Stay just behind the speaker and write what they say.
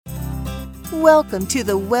Welcome to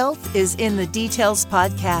the Wealth is in the Details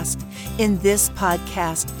podcast. In this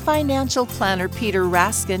podcast, financial planner Peter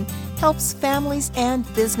Raskin helps families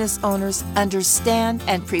and business owners understand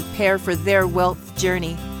and prepare for their wealth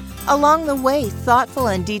journey. Along the way, thoughtful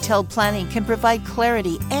and detailed planning can provide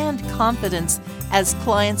clarity and confidence as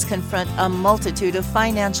clients confront a multitude of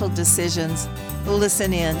financial decisions.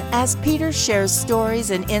 Listen in as Peter shares stories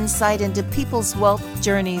and insight into people's wealth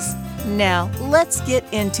journeys. Now, let's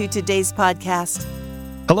get into today's podcast.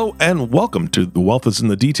 Hello and welcome to The Wealth is in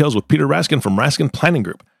the Details with Peter Raskin from Raskin Planning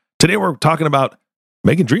Group. Today we're talking about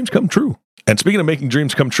making dreams come true. And speaking of making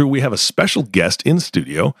dreams come true, we have a special guest in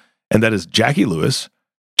studio, and that is Jackie Lewis.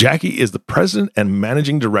 Jackie is the president and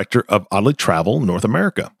managing director of Audley Travel North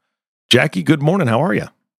America. Jackie, good morning. How are you?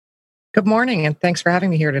 Good morning, and thanks for having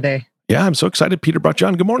me here today. Yeah, I'm so excited Peter brought you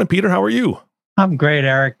on. Good morning, Peter. How are you? I'm great,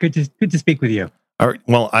 Eric. Good to speak with you. All right.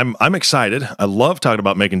 Well, I'm excited. I love talking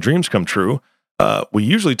about making dreams come true. We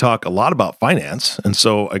usually talk a lot about finance. And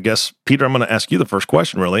so I guess, Peter, I'm going to ask you the first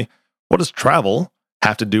question, really. What does travel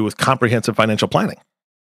have to do with comprehensive financial planning?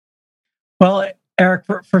 Well, Eric,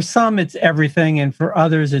 for some, it's everything. And for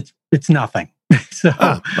others, it's nothing.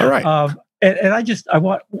 All right.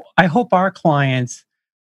 I hope our clients,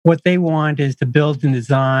 what they want is to build and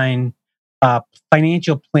design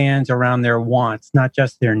financial plans around their wants, not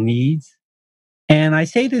just their needs. And I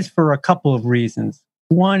say this for a couple of reasons.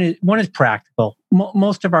 One is practical.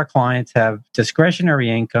 Most of our clients have discretionary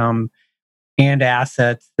income and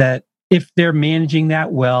assets that, if they're managing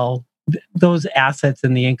that well, those assets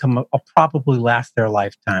and the income will probably last their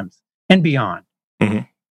lifetimes and beyond. Mm-hmm.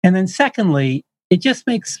 And then secondly, it just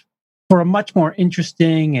makes for a much more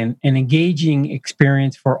interesting and engaging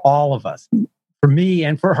experience for all of us, for me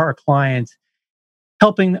and for our clients,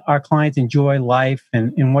 helping our clients enjoy life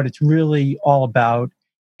and what it's really all about.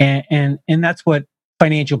 And that's what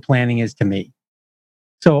financial planning is to me.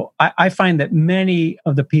 So I find that many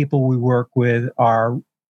of the people we work with are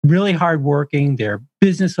really hardworking. They're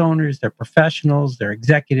business owners, they're professionals, they're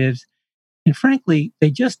executives. And frankly, they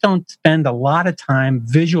just don't spend a lot of time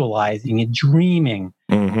visualizing and dreaming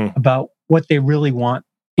about what they really want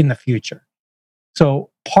in the future. So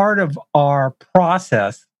part of our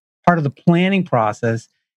process, part of the planning process,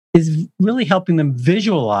 is really helping them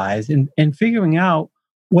visualize and figuring out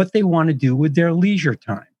what they want to do with their leisure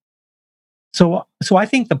time. So I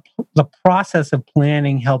think the process of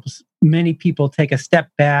planning helps many people take a step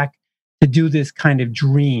back to do this kind of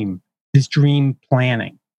this dream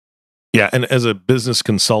planning. Yeah, and as a business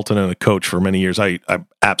consultant and a coach for many years, I'm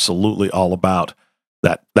absolutely all about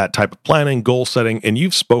that type of planning, goal setting. And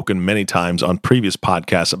you've spoken many times on previous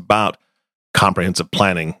podcasts about comprehensive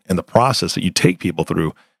planning and the process that you take people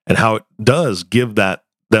through and how it does give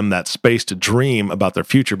them that space to dream about their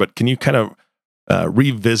future. But can you kind of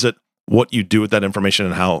revisit what you do with that information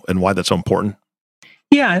and how and why that's so important?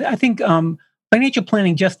 Yeah, I think financial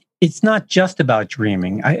planning it's not just about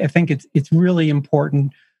dreaming. I think it's really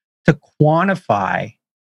important to quantify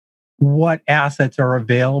what assets are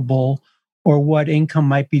available or what income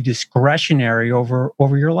might be discretionary over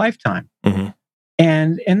your lifetime. Mm-hmm.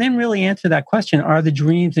 And then really answer that question, are the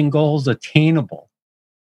dreams and goals attainable?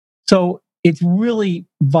 So it's really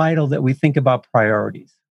vital that we think about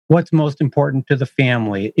priorities. What's most important to the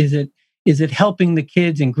family? Is it helping the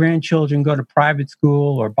kids and grandchildren go to private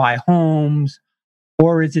school or buy homes?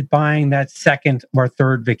 Or is it buying that second or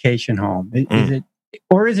third vacation home? Is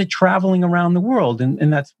it traveling around the world?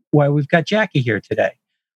 And that's why we've got Jackie here today.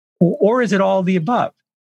 Or is it all the above?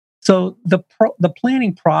 So the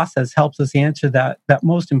planning process helps us answer that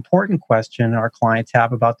most important question our clients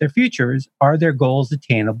have about their futures. Are their goals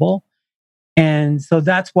attainable? And so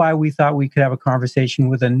that's why we thought we could have a conversation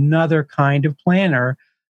with another kind of planner,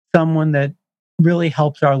 someone that really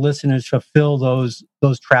helps our listeners fulfill those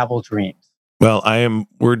travel dreams. Well,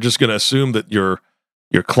 we're just going to assume that your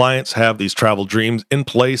clients have these travel dreams in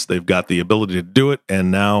place. They've got the ability to do it.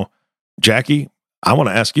 And now, Jackie, I want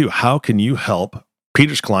to ask you, how can you help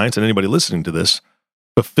Peter's clients and anybody listening to this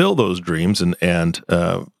fulfill those dreams and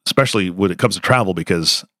especially when it comes to travel,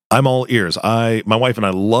 because I'm all ears. My wife and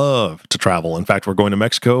I love to travel. In fact, we're going to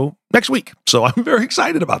Mexico next week. So I'm very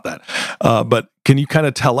excited about that. But can you kind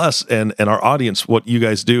of tell us and our audience what you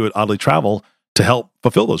guys do at Audley Travel to help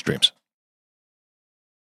fulfill those dreams?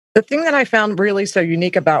 The thing that I found really so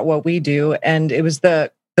unique about what we do, and it was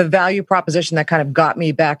the value proposition that kind of got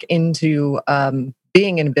me back into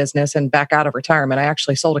being in business and back out of retirement. I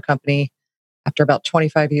actually sold a company after about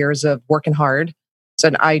 25 years of working hard. So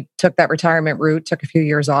I took that retirement route, took a few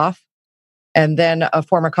years off. And then a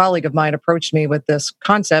former colleague of mine approached me with this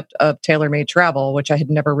concept of tailor-made travel, which I had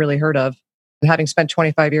never really heard of. And having spent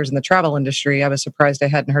 25 years in the travel industry, I was surprised I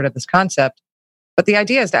hadn't heard of this concept. But the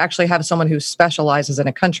idea is to actually have someone who specializes in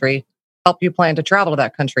a country help you plan to travel to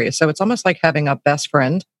that country. So it's almost like having a best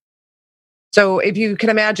friend. So if you can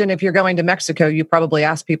imagine, if you're going to Mexico, you probably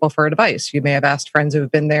ask people for advice. You may have asked friends who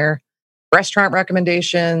have been there, restaurant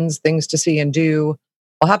recommendations, things to see and do.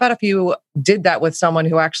 Well, how about if you did that with someone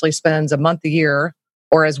who actually spends a month a year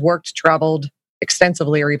or has worked, traveled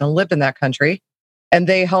extensively, or even lived in that country, and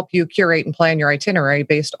they help you curate and plan your itinerary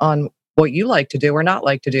based on what you like to do or not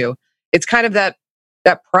like to do. It's kind of that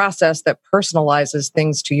process that personalizes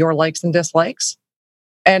things to your likes and dislikes.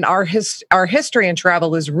 And our history in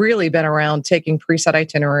travel has really been around taking preset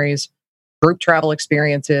itineraries, group travel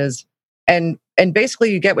experiences, and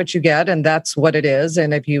basically you get what you get, and that's what it is.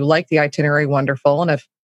 And if you like the itinerary, wonderful. And if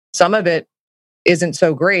some of it isn't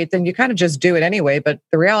so great, then you kind of just do it anyway. But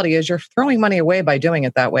the reality is you're throwing money away by doing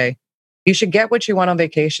it that way. You should get what you want on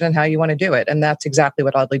vacation and how you want to do it. And that's exactly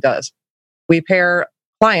what Audley does. We pair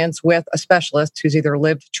clients with a specialist who's either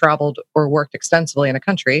lived, traveled, or worked extensively in a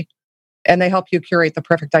country, and they help you curate the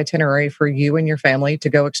perfect itinerary for you and your family to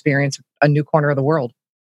go experience a new corner of the world.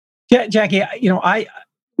 Yeah, Jackie,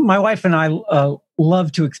 my wife and I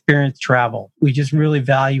love to experience travel. We just really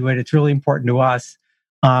value it. It's really important to us.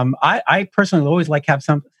 I personally always like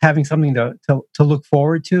having something to look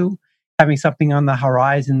forward to, having something on the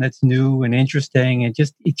horizon that's new and interesting, and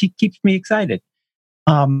it keeps me excited.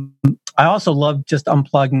 I also love just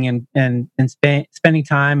unplugging and spending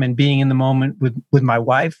time and being in the moment with my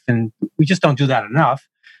wife, and we just don't do that enough.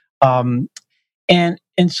 And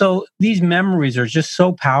so these memories are just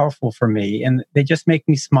so powerful for me, and they just make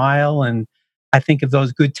me smile, and I think of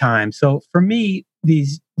those good times. So for me,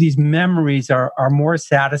 these memories are more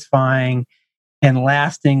satisfying and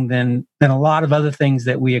lasting than a lot of other things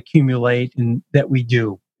that we accumulate and that we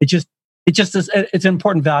do. It's an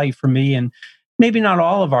important value for me, and maybe not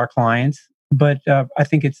all of our clients, but I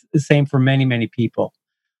think it's the same for many, many people.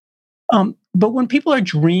 But when people are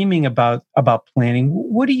dreaming about planning,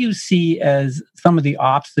 what do you see as some of the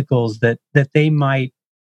obstacles that they might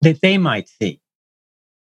see?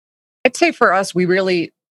 I'd say for us, we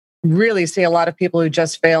really, really see a lot of people who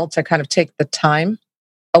just fail to kind of take the time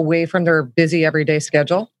away from their busy everyday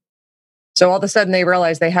schedule. So all of a sudden they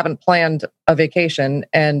realize they haven't planned a vacation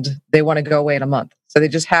and they want to go away in a month. So they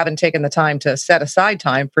just haven't taken the time to set aside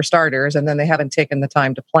time for starters, and then they haven't taken the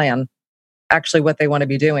time to plan actually what they want to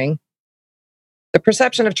be doing. The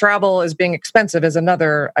perception of travel as being expensive is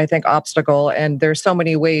another, I think, obstacle. And there's so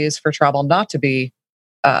many ways for travel not to be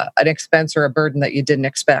an expense or a burden that you didn't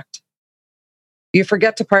expect. You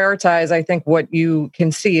forget to prioritize, I think, what you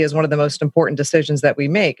can see is one of the most important decisions that we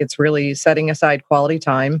make. It's really setting aside quality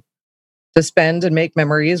time to spend and make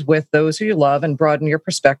memories with those who you love and broaden your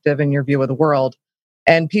perspective and your view of the world.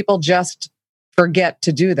 And people just forget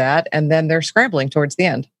to do that, and then they're scrambling towards the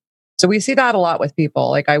end. So we see that a lot with people.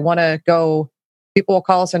 Like, I want to go, people will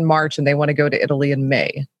call us in March and they want to go to Italy in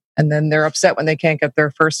May. And then they're upset when they can't get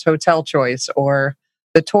their first hotel choice or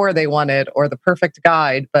the tour they wanted or the perfect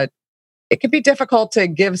guide. But it can be difficult to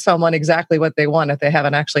give someone exactly what they want if they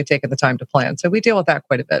haven't actually taken the time to plan. So we deal with that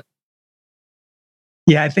quite a bit.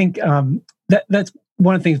 Yeah, I think that's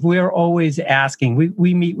one of the things we're always asking.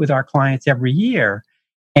 We meet with our clients every year,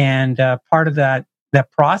 and part of that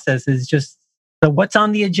process is just, so what's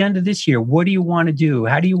on the agenda this year? What do you want to do?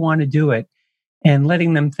 How do you want to do it? And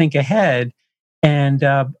letting them think ahead. And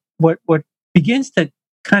what begins to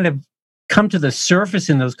kind of come to the surface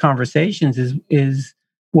in those conversations is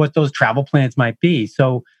what those travel plans might be.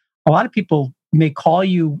 So a lot of people may call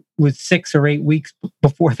you with 6 or 8 weeks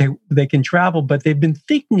before they can travel, but they've been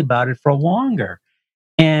thinking about it for longer.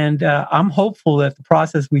 And I'm hopeful that the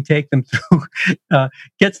process we take them through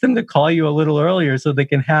gets them to call you a little earlier so they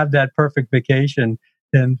can have that perfect vacation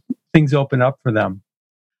and things open up for them.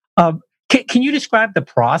 Can you describe the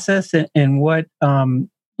process and what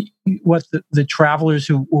the travelers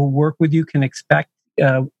who work with you can expect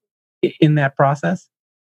in that process?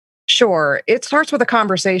 Sure. It starts with a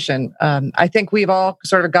conversation. I think we've all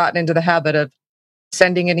sort of gotten into the habit of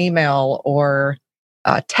sending an email or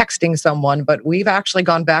texting someone, but we've actually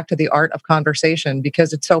gone back to the art of conversation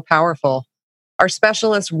because it's so powerful. Our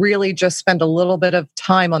specialists really just spend a little bit of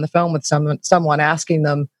time on the phone with someone asking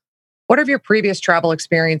them, what have your previous travel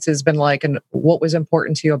experiences been like, and what was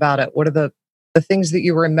important to you about it? What are the things that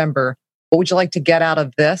you remember? What would you like to get out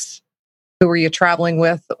of this? Who are you traveling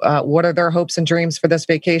with? What are their hopes and dreams for this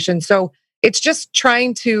vacation? So it's just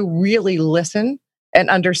trying to really listen and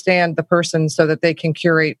understand the person so that they can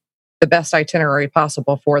curate the best itinerary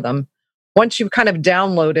possible for them. Once you've kind of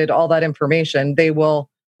downloaded all that information, they will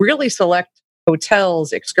really select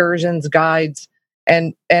hotels, excursions, guides,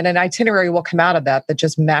 and an itinerary will come out of that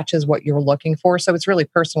just matches what you're looking for. So it's really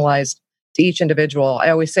personalized to each individual. I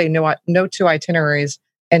always say no two itineraries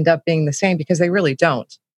end up being the same because they really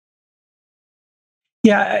don't.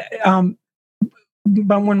 Yeah.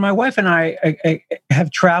 But when my wife and I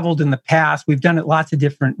have traveled in the past, we've done it lots of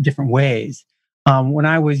different ways. When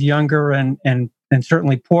I was younger and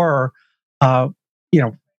certainly poorer,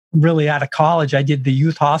 really out of college, I did the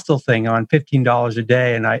youth hostel thing on $15 a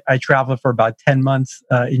day, and I traveled for about 10 months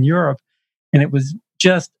in Europe, and it was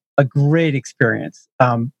just a great experience.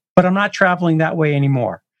 But I'm not traveling that way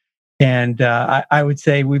anymore, and I would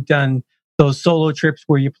say we've done those solo trips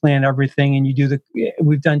where you plan everything and you do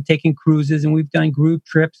we've done taking cruises, and we've done group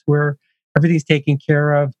trips where everything's taken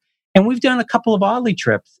care of. And we've done a couple of Oddly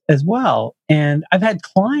trips as well. And I've had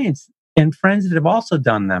clients and friends that have also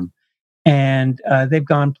done them. And they've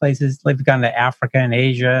gone places, they've gone to Africa and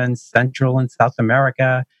Asia and Central and South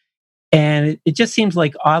America. And it just seems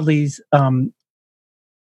like Oddly's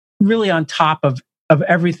really on top of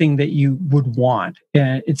everything that you would want.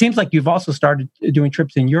 And it seems like you've also started doing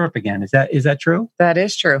trips in Europe again. Is that true? That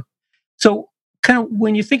is true. So kind of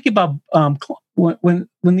when you think about when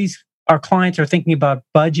our clients are thinking about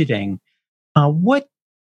budgeting, what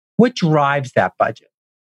drives that budget?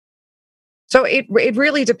 So it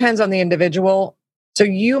really depends on the individual. So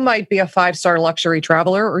you might be a 5-star luxury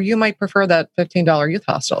traveler, or you might prefer that $15 youth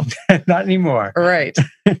hostel. Not anymore. Right.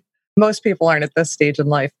 Most people aren't at this stage in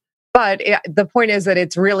life. But the point is that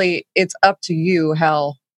it's up to you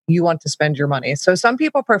how you want to spend your money. So some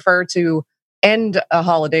people prefer to end a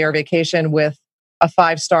holiday or vacation with a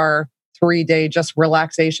 5-star 3-day just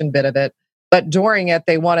relaxation bit of it. But during it,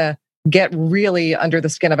 they want to get really under the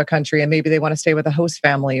skin of a country, and maybe they want to stay with a host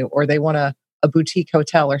family, or they want a boutique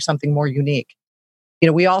hotel or something more unique.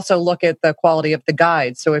 We also look at the quality of the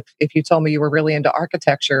guide. So if you told me you were really into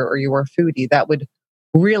architecture or you were a foodie, that would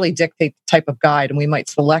really dictate the type of guide, and we might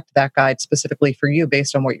select that guide specifically for you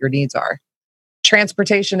based on what your needs are.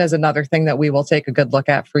 Transportation is another thing that we will take a good look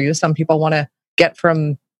at for you. Some people want to get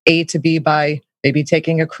from A to B by maybe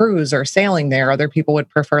taking a cruise or sailing there. Other people would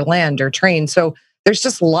prefer land or train. So there's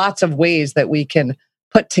just lots of ways that we can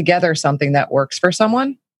put together something that works for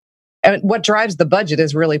someone. And what drives the budget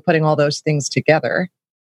is really putting all those things together.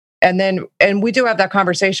 And we do have that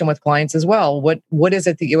conversation with clients as well. What is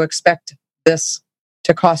it that you expect this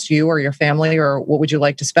to cost you or your family, or what would you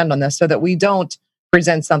like to spend on this, so that we don't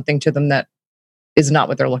present something to them that is not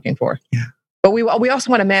what they're looking for. Yeah. But we also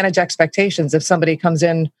want to manage expectations. If somebody comes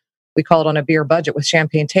in, we call it on a beer budget with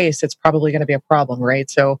champagne taste, it's probably going to be a problem, right?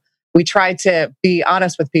 So we try to be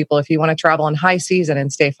honest with people. If you want to travel in high season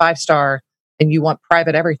and stay 5-star and you want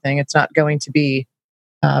private everything, it's not going to be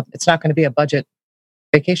a budget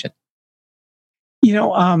vacation.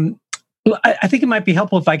 I think it might be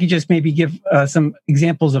helpful if I could just maybe give some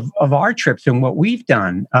examples of our trips and what we've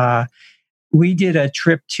done. We did a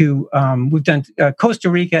trip to, we've done Costa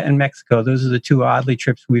Rica and Mexico. Those are the two Oddly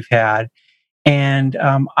trips we've had. And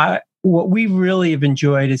what we really have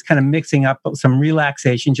enjoyed is kind of mixing up some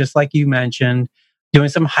relaxation, just like you mentioned, doing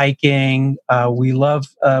some hiking. We love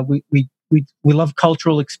love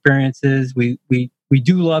cultural experiences. We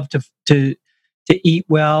do love to eat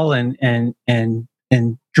well and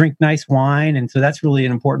drink nice wine. And so that's really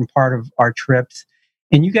an important part of our trips.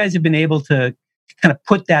 And you guys have been able to kind of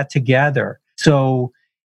put that together. So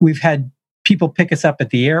we've had people pick us up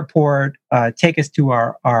at the airport, take us to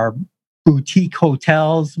our boutique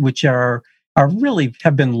hotels, which are really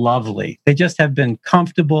have been lovely. They just have been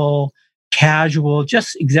comfortable, casual,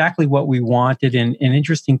 just exactly what we wanted in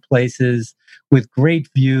interesting places with great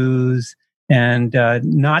views and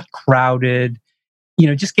not crowded.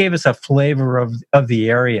 Just gave us a flavor of the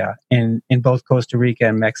area in both Costa Rica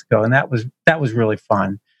and Mexico, and that was really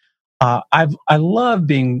fun. I love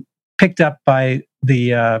being picked up by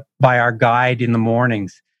our guide in the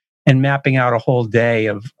mornings and mapping out a whole day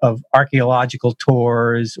of archaeological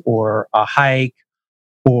tours or a hike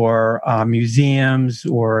or museums.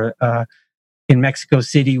 Or in Mexico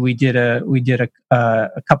City, we did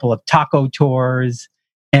a couple of taco tours,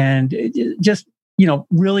 and just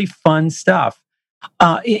really fun stuff.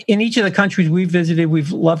 In each of the countries we've visited,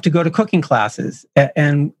 we've loved to go to cooking classes,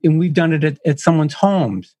 and we've done it at someone's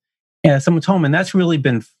home, and that's really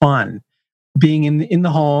been fun. Being in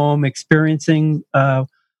the home, experiencing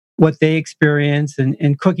what they experience,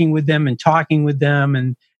 and cooking with them and talking with them,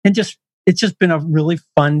 and it's just been a really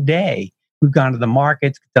fun day. We've gone to the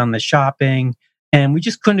markets, done the shopping, and we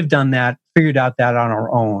just couldn't have figured out that on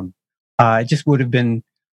our own. It just would have been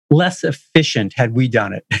less efficient had we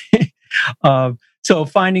done it. So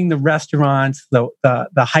finding the restaurants, the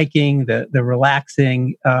hiking, the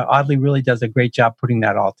relaxing, Audley really does a great job putting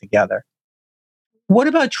that all together. What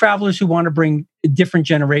about travelers who want to bring different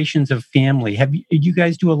generations of family? You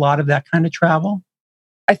guys do a lot of that kind of travel?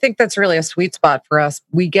 I think that's really a sweet spot for us.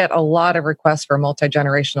 We get a lot of requests for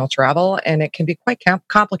multi-generational travel, and it can be quite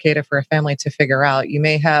complicated for a family to figure out. You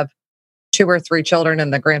may have 2 or 3 children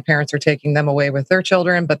and the grandparents are taking them away with their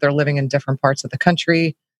children, but they're living in different parts of the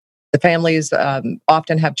country. The families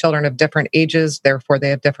often have children of different ages, therefore they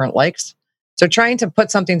have different likes. So trying to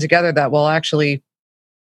put something together that will actually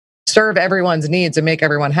serve everyone's needs and make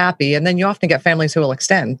everyone happy. And then you often get families who will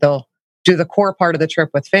extend. They'll do the core part of the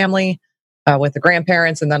trip with family, with the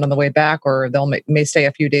grandparents, and then on the way back, or they'll may stay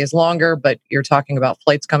a few days longer, but you're talking about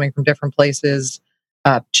flights coming from different places,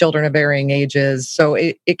 children of varying ages. So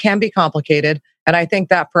it can be complicated. And I think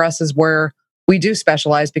that for us is where we do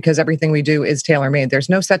specialize, because everything we do is tailor-made. There's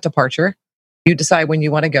no set departure. You decide when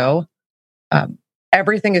you want to go.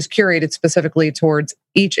 Everything is curated specifically towards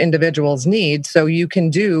each individual's needs. So you can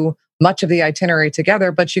do much of the itinerary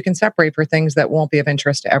together, but you can separate for things that won't be of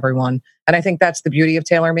interest to everyone. And I think that's the beauty of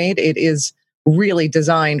tailor-made. It is really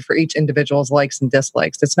designed for each individual's likes and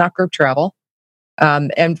dislikes. It's not group travel.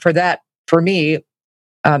 And for that, for me,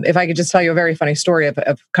 if I could just tell you a very funny story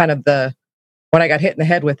of kind of when I got hit in the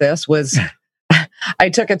head with this was I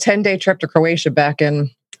took a 10-day trip to Croatia back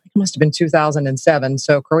in, it must have been 2007.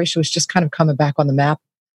 So Croatia was just kind of coming back on the map.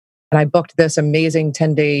 And I booked this amazing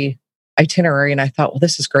 10-day itinerary. And I thought, well,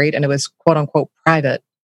 this is great. And it was quote unquote private.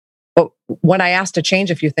 But when I asked to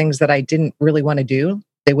change a few things that I didn't really want to do,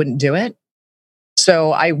 they wouldn't do it.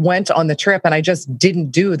 So I went on the trip and I just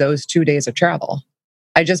didn't do those 2 days of travel.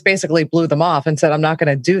 I just basically blew them off and said, I'm not going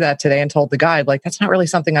to do that today, and told the guide, like, that's not really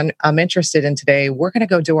something I'm interested in today. We're going to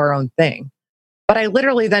go do our own thing. But I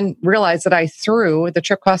literally then realized that the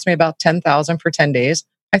trip cost me about $10,000 for 10 days.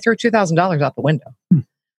 I threw $2,000 out the window.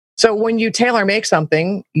 So when you tailor make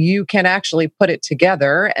something, you can actually put it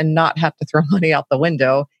together and not have to throw money out the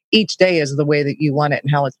window. Each day is the way that you want it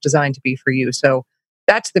and how it's designed to be for you. So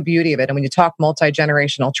that's the beauty of it. And when you talk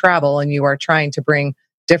multi-generational travel and you are trying to bring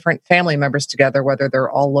different family members together, whether they're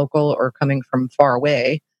all local or coming from far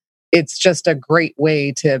away, it's just a great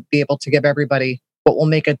way to be able to give everybody what will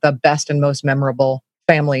make it the best and most memorable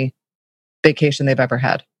family vacation they've ever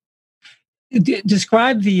had.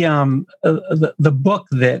 Describe the book,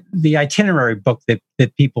 the itinerary book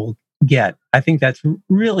that people get. I think that's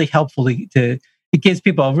really helpful it gives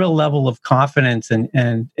people a real level of confidence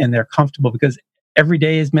and they're comfortable because every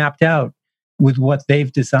day is mapped out with what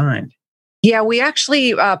they've designed. Yeah, we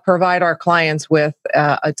actually provide our clients with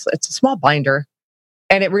it's a small binder,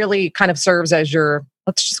 and it really kind of serves as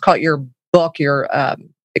let's just call it your book.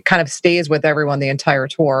 It kind of stays with everyone the entire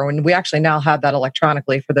tour. And we actually now have that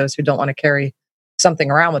electronically for those who don't want to carry something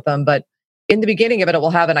around with them. But in the beginning of it, it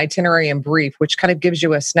will have an itinerary and brief, which kind of gives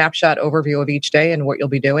you a snapshot overview of each day and what you'll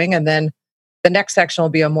be doing. And then the next section will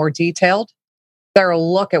be a more detailed, thorough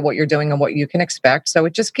look at what you're doing and what you can expect. So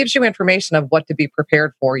it just gives you information of what to be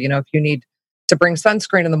prepared for. You know, if you need to bring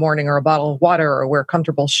sunscreen in the morning or a bottle of water or wear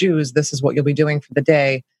comfortable shoes, this is what you'll be doing for the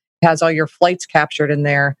day. It has all your flights captured in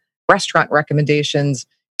there, restaurant recommendations,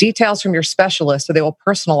 details from your specialist. So they will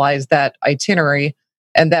personalize that itinerary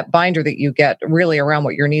and that binder that you get really around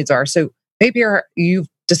what your needs are. So maybe you've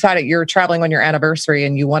decided you're traveling on your anniversary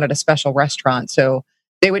and you wanted a special restaurant. So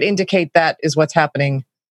they would indicate that is what's happening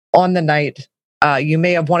on the night. You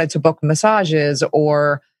may have wanted to book massages,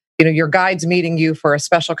 or your guide's meeting you for a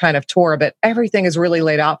special kind of tour, but everything is really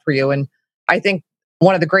laid out for you. And I think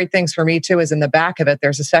one of the great things for me too is in the back of it,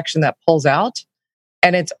 there's a section that pulls out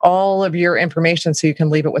and it's all of your information so you can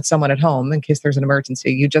leave it with someone at home in case there's an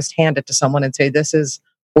emergency. You just hand it to someone and say, this is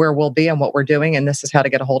where we'll be and what we're doing, and this is how to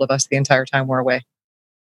get a hold of us the entire time we're away.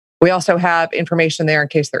 We also have information there in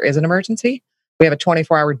case there is an emergency. We have a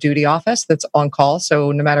 24-hour duty office that's on call.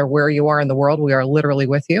 So no matter where you are in the world, we are literally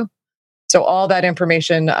with you. So all that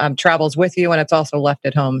information travels with you, and it's also left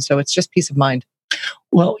at home. So it's just peace of mind.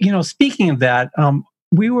 Well, speaking of that,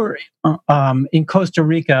 we were in Costa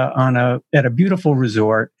Rica at a beautiful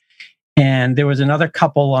resort, and there was another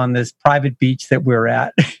couple on this private beach that we were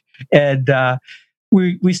at, and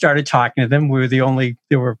we started talking to them.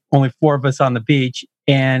 There were only 4 of us on the beach,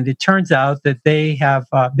 and it turns out that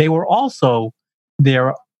they were also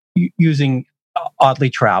there using Audley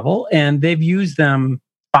Travel, and they've used them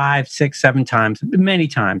 5, 6, 7 times, many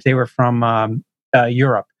times. They were from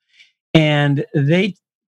Europe, and they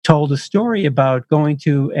told a story about going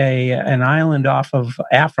to an island off of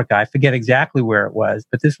Africa. I forget exactly where it was,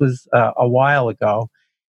 but this was a while ago.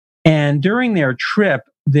 And during their trip,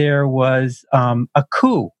 there was a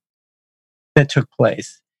coup. that took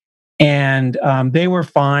place. And they were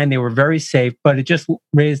fine. They were very safe, but it just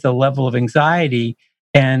raised the level of anxiety.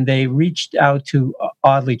 And they reached out to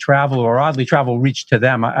Audley Travel, or Audley Travel reached to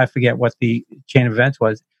them. I forget what the chain of events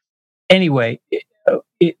was. Anyway,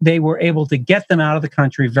 they were able to get them out of the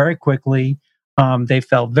country very quickly. They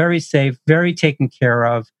felt very safe, very taken care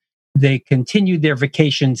of. They continued their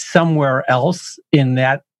vacation somewhere else in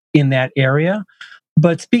that area.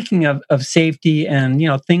 But speaking of safety, and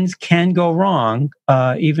things can go wrong,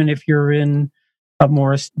 even if you're in a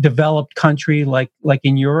more developed country like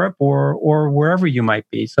in Europe or wherever you might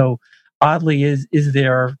be. So Audley is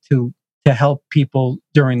there to help people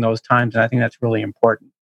during those times, and I think that's really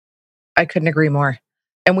important. I couldn't agree more.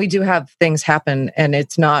 And we do have things happen, and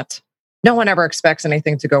it's not, no one ever expects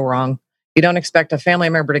anything to go wrong. You don't expect a family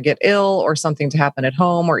member to get ill or something to happen at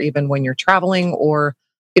home, or even when you're traveling, or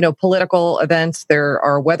political events. There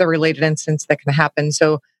are weather-related incidents that can happen.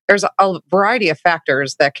 So there's a variety of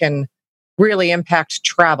factors that can really impact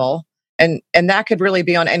travel. And that could really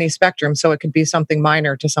be on any spectrum. So it could be something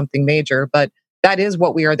minor to something major, but that is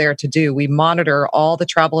what we are there to do. We monitor all the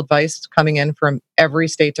travel advice coming in from every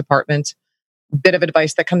state department. Bit of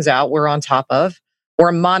advice that comes out, we're on top of.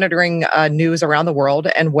 We're monitoring news around the world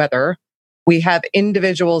and weather. We have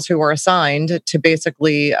individuals who are assigned to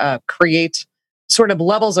basically create sort of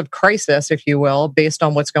levels of crisis, if you will, based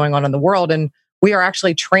on what's going on in the world. And we are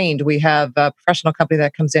actually trained. We have a professional company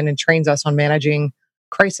that comes in and trains us on managing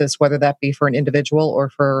crisis, whether that be for an individual or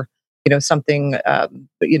for something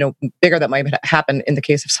bigger that might happen in the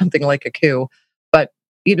case of something like a coup. But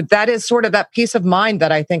that is sort of that peace of mind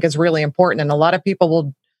that I think is really important. And a lot of people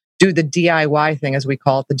will do the DIY thing, as we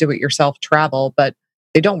call it, the do-it-yourself travel, but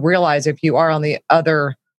they don't realize if you are on the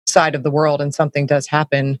other side of the world and something does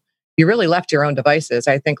happen, you really left your own devices.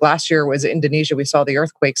 I think last year was Indonesia. We saw the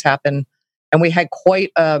earthquakes happen, and we had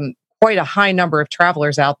quite a high number of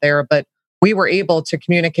travelers out there, but we were able to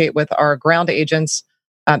communicate with our ground agents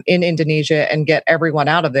in Indonesia and get everyone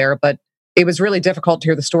out of there. But it was really difficult to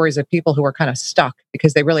hear the stories of people who were kind of stuck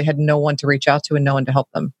because they really had no one to reach out to and no one to help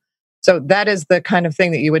them. So that is the kind of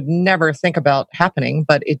thing that you would never think about happening,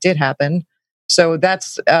 but it did happen. So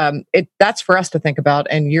that's for us to think about,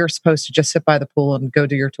 and you're supposed to just sit by the pool and go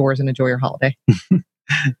do your tours and enjoy your holiday.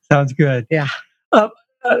 Sounds good. Yeah.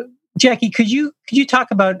 Jackie, could you talk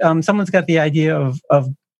about someone's got the idea of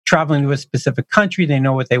traveling to a specific country, they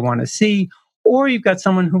know what they want to see, or you've got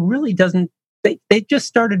someone who really doesn't, they just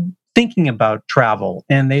started thinking about travel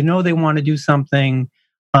and they know they want to do something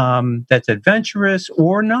that's adventurous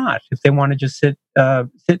or not, if they want to just sit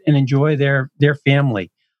and enjoy their family.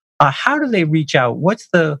 How do they reach out? What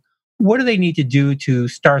do they need to do to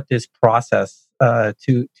start this process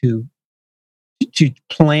to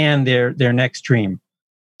plan their next dream?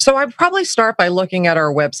 So I'd probably start by looking at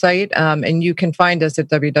our website, and you can find us at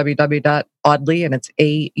www.audley, and it's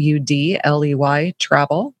AUDLEY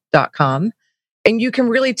travel.com. And you can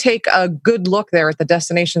really take a good look there at the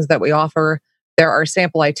destinations that we offer. There are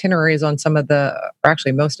sample itineraries on some of or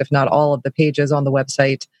actually most, if not all, of the pages on the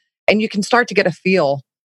website. And you can start to get a feel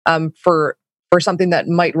for something that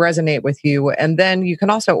might resonate with you. And then you can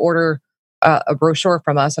also order a brochure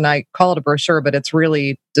from us. And I call it a brochure, but it's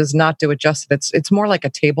really does not do it justice. It's more like a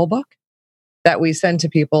table book that we send to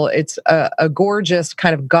people. It's a gorgeous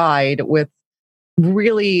kind of guide with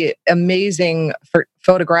really amazing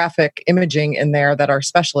photographic imaging in there that our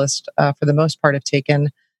specialists, for the most part, have taken.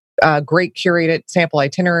 Great curated sample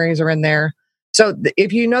itineraries are in there. So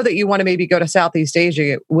if you know that you want to maybe go to Southeast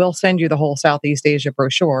Asia, we'll send you the whole Southeast Asia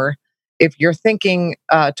brochure. If you're thinking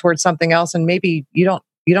towards something else and maybe you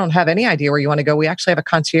don't have any idea where you want to go, we actually have a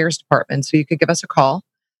concierge department. So you could give us a call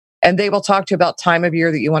and they will talk to you about time of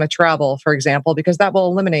year that you want to travel, for example, because that will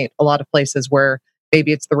eliminate a lot of places where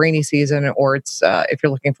maybe it's the rainy season or it's if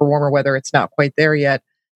you're looking for warmer weather, it's not quite there yet.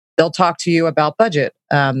 They'll talk to you about budget,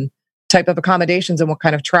 type of accommodations and what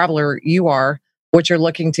kind of traveler you are, what you're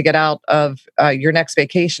looking to get out of your next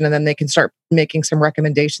vacation. And then they can start making some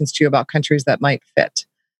recommendations to you about countries that might fit.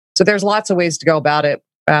 So there's lots of ways to go about it.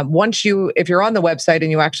 If you're on the website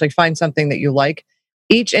and you actually find something that you like,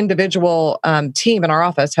 each individual team in our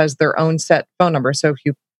office has their own set phone number. So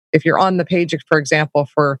if you're on the page, for example,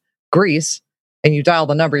 for Greece and you dial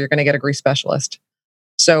the number, you're going to get a Greece specialist.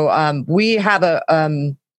 So we have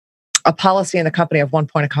a policy in the company of one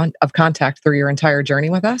point of contact through your entire journey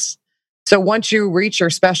with us. So once you reach your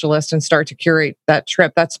specialist and start to curate that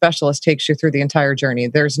trip, that specialist takes you through the entire journey.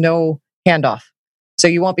 There's no handoff. So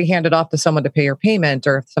you won't be handed off to someone to pay your payment,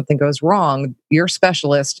 or if something goes wrong, your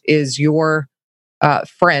specialist is your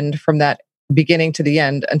friend from that beginning to the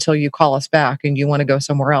end until you call us back and you want to go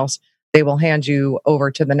somewhere else. they will hand you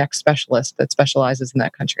over to the next specialist that specializes in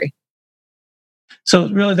that country. So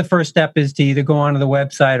really the first step is to either go onto the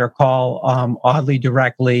website or call Audley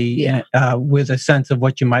directly with a sense of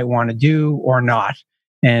what you might want to do or not.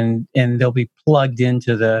 And they'll be plugged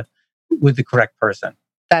into with the correct person.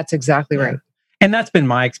 That's exactly right. And that's been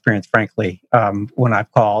my experience, frankly, when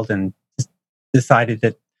I've called and decided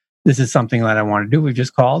that this is something that I want to do. We've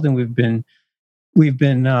just called and we've been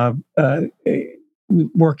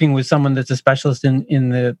working with someone that's a specialist in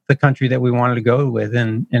the country that we wanted to go with,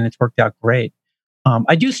 and it's worked out great.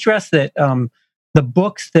 I do stress that the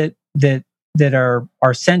books that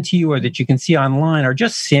are sent to you or that you can see online are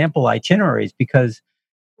just sample itineraries, because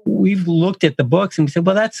we've looked at the books and we said,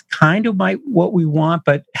 well, that's kind of what we want,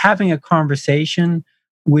 but having a conversation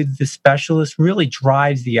with the specialist really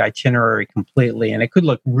drives the itinerary completely, and it could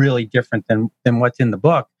look really different than what's in the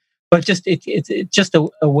book. But it's just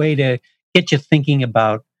a way to get you thinking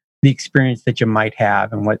about the experience that you might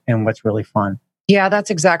have and what's really fun. Yeah, that's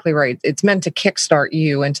exactly right. It's meant to kickstart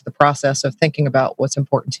you into the process of thinking about what's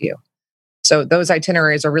important to you. So those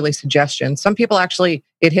itineraries are really suggestions. Some people actually,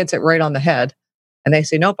 it hits it right on the head and they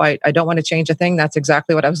say, nope, I don't want to change a thing. That's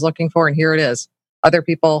exactly what I was looking for. And here it is. Other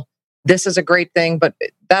people, this is a great thing, but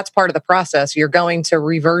that's part of the process. You're going to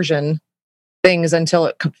reversion things until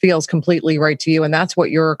it feels completely right to you. And that's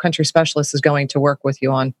what your country specialist is going to work with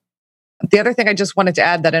you on. The other thing I just wanted to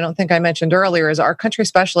add that I don't think I mentioned earlier is our country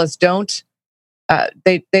specialists don't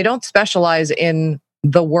specialize in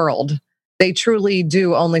the world. They truly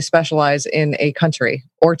do only specialize in a country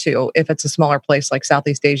or two. If it's a smaller place like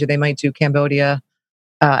Southeast Asia, they might do Cambodia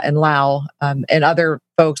and Laos, and other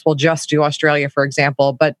folks will just do Australia, for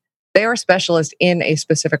example. But they are specialists in a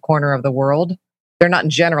specific corner of the world. They're not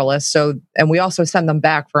generalists. And we also send them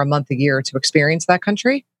back for a month a year to experience that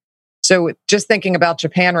country. So just thinking about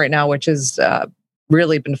Japan right now, which has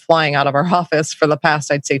really been flying out of our office for the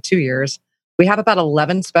past, I'd say, 2 years. We have about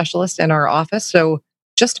 11 specialists in our office. So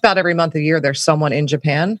just about every month a year, there's someone in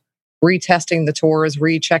Japan retesting the tours,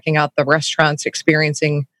 rechecking out the restaurants,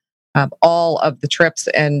 experiencing all of the trips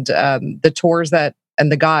and the tours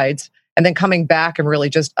and the guides, and then coming back and really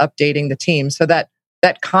just updating the team so that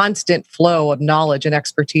constant flow of knowledge and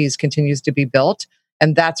expertise continues to be built.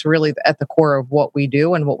 And that's really at the core of what we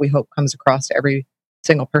do and what we hope comes across to every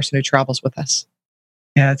single person who travels with us.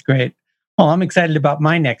 Yeah, that's great. Well, I'm excited about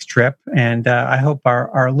my next trip, and I hope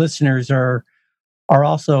our listeners are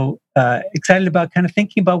also excited about kind of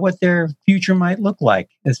thinking about what their future might look like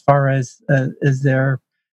as far as their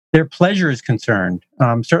pleasure is concerned.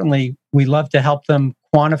 Certainly, we love to help them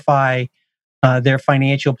quantify their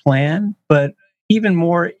financial plan, but even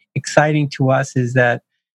more exciting to us is that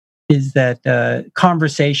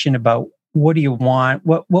conversation about what do you want,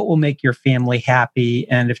 what will make your family happy,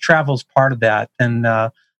 and if travel's part of that, then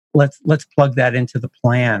let's plug that into the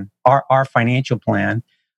plan, our financial plan,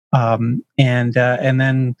 and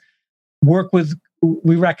then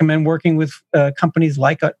we recommend working with companies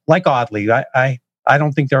like Audley. I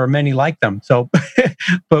don't think there are many like them. So,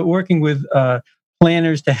 but working with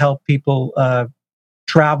planners to help people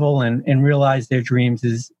travel and realize their dreams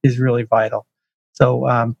is really vital.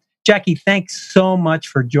 So, Jackie, thanks so much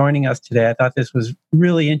for joining us today. I thought this was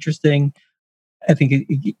really interesting. I think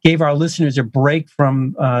it gave our listeners a break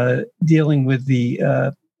from dealing with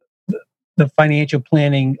the financial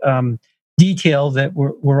planning detail that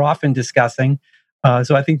we're often discussing.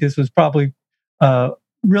 So I think this was probably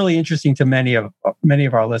really interesting to many of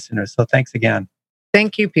our listeners. So thanks again.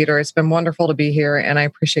 Thank you, Peter. It's been wonderful to be here, and I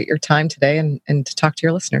appreciate your time today and to talk to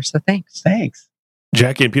your listeners. So thanks. Thanks.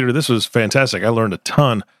 Jackie and Peter, this was fantastic. I learned a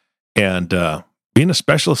ton. And being a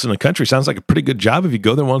specialist in a country sounds like a pretty good job if you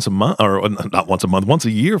go there once a month, or not once a month, once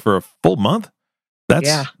a year for a full month.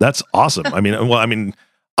 That's awesome. I mean,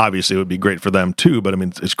 obviously it would be great for them too, but I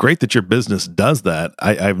mean, it's great that your business does that.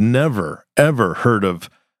 I've never, ever heard of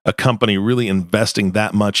a company really investing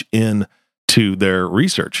that much into their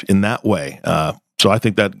research in that way. So I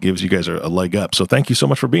think that gives you guys a leg up. So thank you so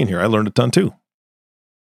much for being here. I learned a ton too.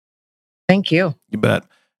 Thank you. You bet.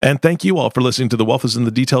 And thank you all for listening to the Wealth is in the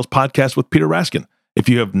Details podcast with Peter Raskin. If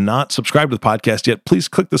you have not subscribed to the podcast yet, please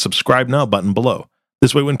click the subscribe now button below.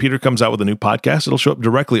 This way, when Peter comes out with a new podcast, it'll show up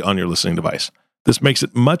directly on your listening device. This makes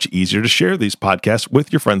it much easier to share these podcasts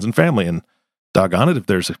with your friends and family. And doggone it, if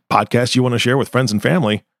there's a podcast you want to share with friends and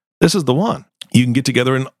family, this is the one. You can get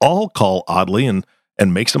together and all call Audley and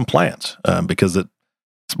make some plans because it's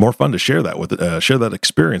more fun to share that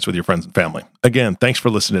experience with your friends and family. Again, thanks for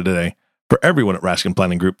listening today. For everyone at Raskin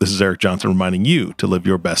Planning Group, this is Eric Johnson reminding you to live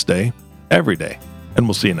your best day every day. And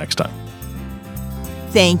we'll see you next time.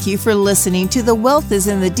 Thank you for listening to the Wealth is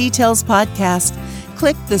in the Details podcast.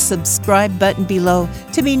 click the subscribe button below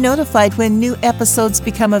to be notified when new episodes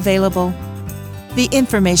become available. The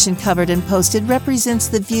information covered and posted represents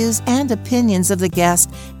the views and opinions of the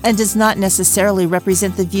guest and does not necessarily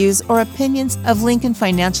represent the views or opinions of Lincoln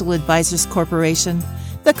Financial Advisors Corporation.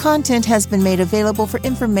 The content has been made available for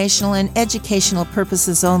informational and educational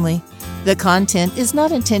purposes only. The content is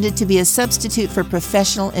not intended to be a substitute for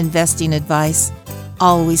professional investing advice.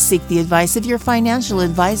 Always seek the advice of your financial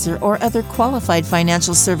advisor or other qualified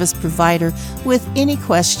financial service provider with any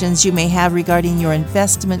questions you may have regarding your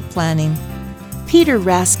investment planning. Peter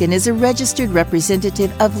Raskin is a registered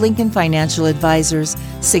representative of Lincoln Financial Advisors.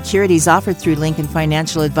 Securities offered through Lincoln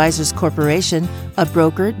Financial Advisors Corporation, a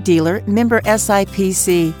broker, dealer, member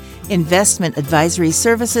SIPC. Investment advisory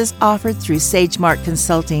services offered through SageMark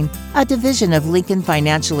Consulting, a division of Lincoln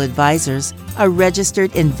Financial Advisors, a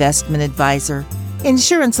registered investment advisor.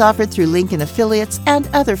 Insurance offered through Lincoln affiliates and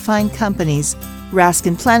other fine companies.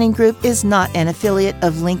 Raskin Planning Group is not an affiliate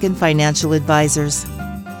of Lincoln Financial Advisors.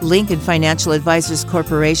 Lincoln Financial Advisors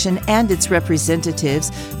Corporation and its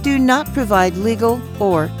representatives do not provide legal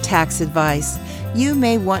or tax advice. You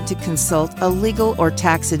may want to consult a legal or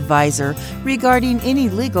tax advisor regarding any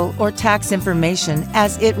legal or tax information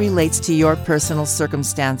as it relates to your personal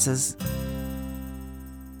circumstances.